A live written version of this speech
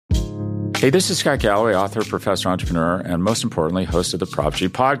Hey, this is Scott Galloway, author, professor, entrepreneur, and most importantly, host of the Prop G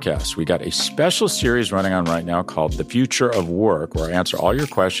podcast. We got a special series running on right now called The Future of Work, where I answer all your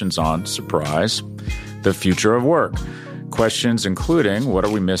questions on, surprise, the future of work. Questions including, what are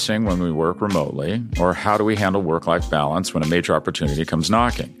we missing when we work remotely? Or how do we handle work-life balance when a major opportunity comes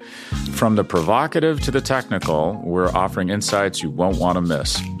knocking? From the provocative to the technical, we're offering insights you won't want to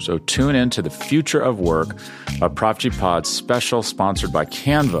miss. So tune in to The Future of Work, a Prop G Pod special sponsored by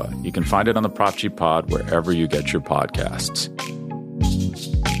Canva. You can find it on the Prop G Pod wherever you get your podcasts.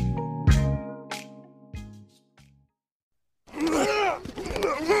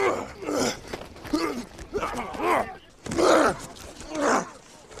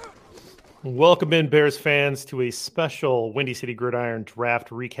 Welcome in, Bears fans, to a special Windy City Gridiron draft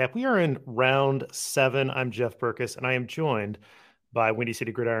recap. We are in round 7. I'm Jeff Berkus, and I am joined by Windy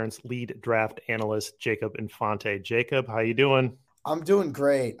City Gridiron's lead draft analyst, Jacob Infante. Jacob, how you doing? I'm doing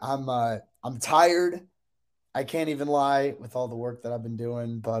great. I'm tired. I can't even lie with all the work that I've been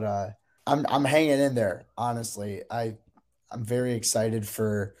doing, but I'm hanging in there. Honestly, I'm very excited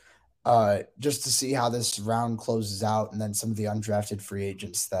for just to see how this round closes out, and then some of the undrafted free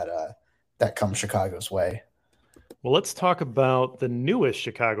agents that come Chicago's way. Well, let's talk about the newest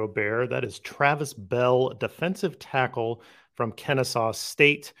Chicago Bear. That is Travis Bell, defensive tackle from Kennesaw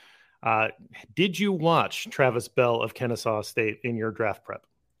State. Did you watch Travis Bell of Kennesaw State in your draft prep?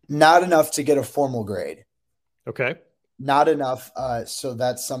 Not enough to get a formal grade. Okay. Not enough. So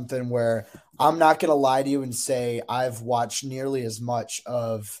that's something where I'm not going to lie to you and say I've watched nearly as much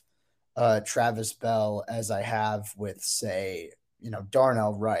of Travis Bell as I have with, say,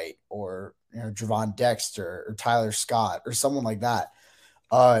 Darnell Wright or, Javon Dexter or Tyler Scott or someone like that.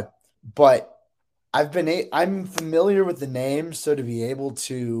 But I'm familiar with the name. So to be able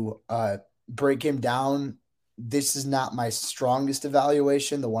to break him down, this is not my strongest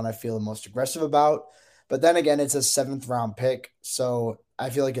evaluation, the one I feel the most aggressive about. But then again, it's a 7th round pick. So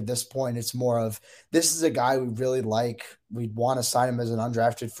I feel like at this point, it's more of, this is a guy we really like. We'd want to sign him as an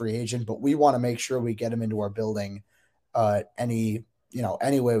undrafted free agent, but we want to make sure we get him into our building any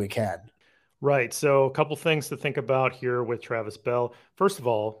way we can. Right. So a couple things to think about here with Travis Bell. First of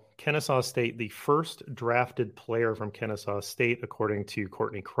all, Kennesaw State, the first drafted player from Kennesaw State, according to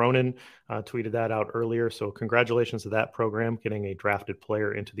Courtney Cronin, tweeted that out earlier. So congratulations to that program, getting a drafted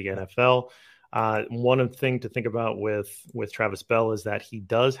player into the NFL. One thing to think about with Travis Bell is that he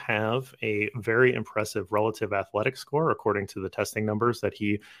does have a very impressive relative athletic score, according to the testing numbers that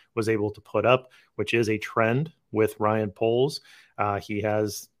he was able to put up, which is a trend with Ryan Poles. He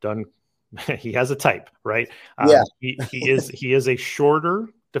has a type, right? Yeah. He is a shorter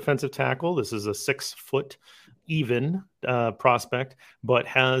defensive tackle. This is a 6 foot even prospect, but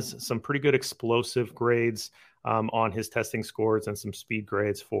has some pretty good explosive grades on his testing scores and some speed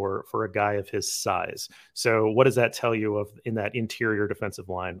grades for a guy of his size. So what does that tell you in that interior defensive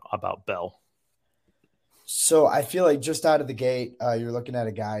line about Bell? So I feel like just out of the gate, you're looking at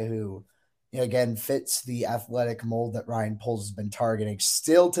a guy who, again, fits the athletic mold that Ryan Poles has been targeting.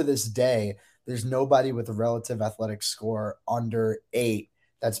 Still to this day, there's nobody with a relative athletic score under 8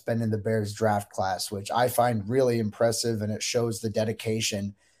 that's been in the Bears draft class, which I find really impressive, and it shows the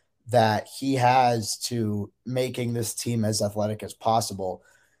dedication that he has to making this team as athletic as possible.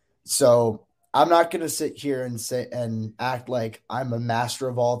 So I'm not going to sit here and act like I'm a master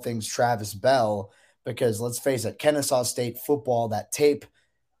of all things Travis Bell, because let's face it, Kennesaw State football, that tape,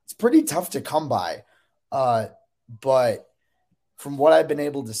 it's pretty tough to come by. But from what I've been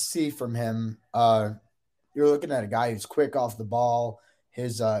able to see from him, you're looking at a guy who's quick off the ball.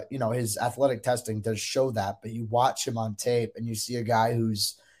 His athletic testing does show that, but you watch him on tape and you see a guy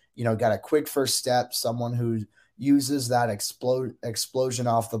who's, got a quick first step, someone who uses that explosion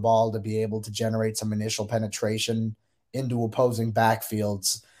off the ball to be able to generate some initial penetration into opposing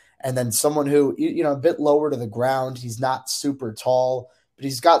backfields. And then someone who, a bit lower to the ground. He's not super tall, but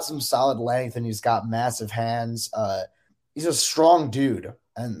he's got some solid length and he's got massive hands. He's a strong dude.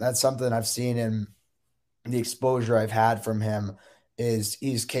 And that's something I've seen in the exposure I've had from him, is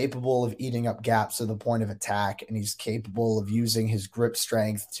he's capable of eating up gaps to the point of attack, and he's capable of using his grip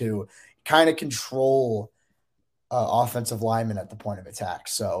strength to kind of control offensive linemen at the point of attack.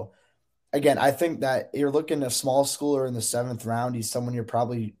 So again, I think that you're looking at a small schooler in the 7th round. He's someone you're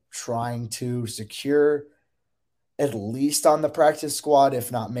probably trying to secure at least on the practice squad,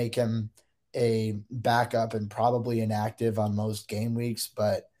 if not make him a backup and probably inactive on most game weeks.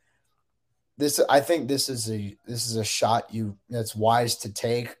 But I think this is a shot that's wise to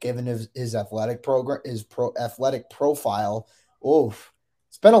take, given his athletic athletic profile. Oof,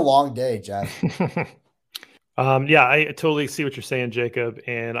 it's been a long day, Jeff. Yeah, I totally see what you're saying, Jacob.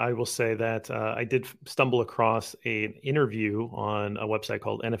 And I will say that I did stumble across an interview on a website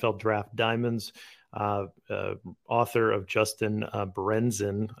called NFL Draft Diamonds. Author of Justin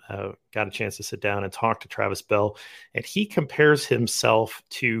Brenzen got a chance to sit down and talk to Travis Bell, and he compares himself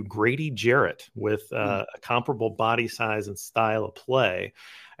to Grady Jarrett with a comparable body size and style of play.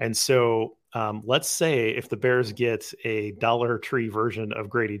 And so let's say if the Bears get a Dollar Tree version of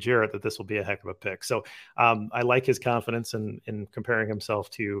Grady Jarrett, that this will be a heck of a pick. So I like his confidence in comparing himself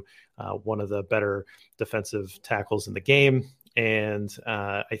to one of the better defensive tackles in the game. And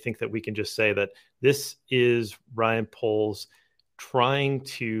I think that we can just say that this is Ryan Poles trying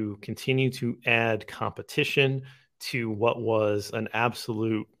to continue to add competition to what was an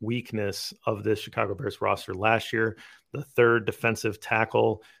absolute weakness of this Chicago Bears roster last year. The third defensive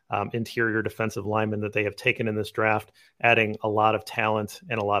tackle, interior defensive lineman that they have taken in this draft, adding a lot of talent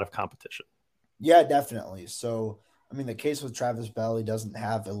and a lot of competition. Yeah, definitely. So, I mean, the case with Travis Bell, he doesn't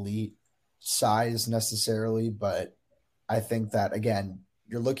have elite size necessarily, but I think that, again,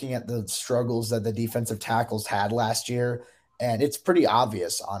 you're looking at the struggles that the defensive tackles had last year, and it's pretty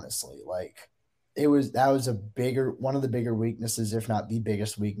obvious, honestly. Like, that was one of the bigger weaknesses, if not the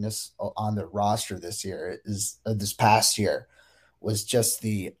biggest weakness on the roster this year this past year, was just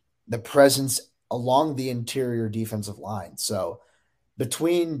the presence along the interior defensive line. So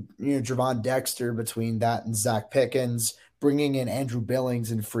between Javon Dexter, between that and Zach Pickens, bringing in Andrew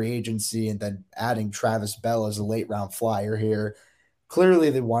Billings in free agency, and then adding Travis Bell as a late round flyer here, clearly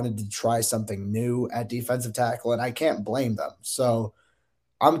they wanted to try something new at defensive tackle, and I can't blame them. So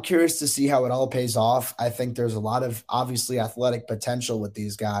I'm curious to see how it all pays off. I think there's a lot of obviously athletic potential with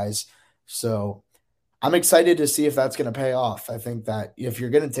these guys. So I'm excited to see if that's going to pay off. I think that if you're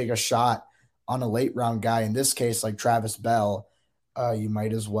going to take a shot on a late round guy, in this case, like Travis Bell, you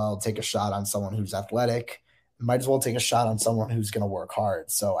might as well take a shot on someone who's athletic. You might as well take a shot on someone who's going to work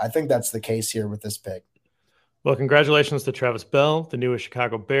hard. So I think that's the case here with this pick. Well, congratulations to Travis Bell, the newest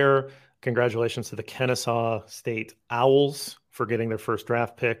Chicago Bear. Congratulations to the Kennesaw State Owls for getting their first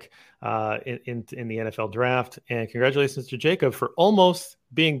draft pick in the NFL draft. And congratulations to Jacob for almost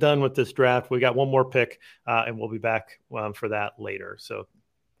being done with this draft. We got one more pick, and we'll be back for that later. So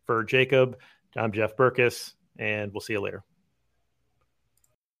for Jacob, I'm Jeff Berkus, and we'll see you later.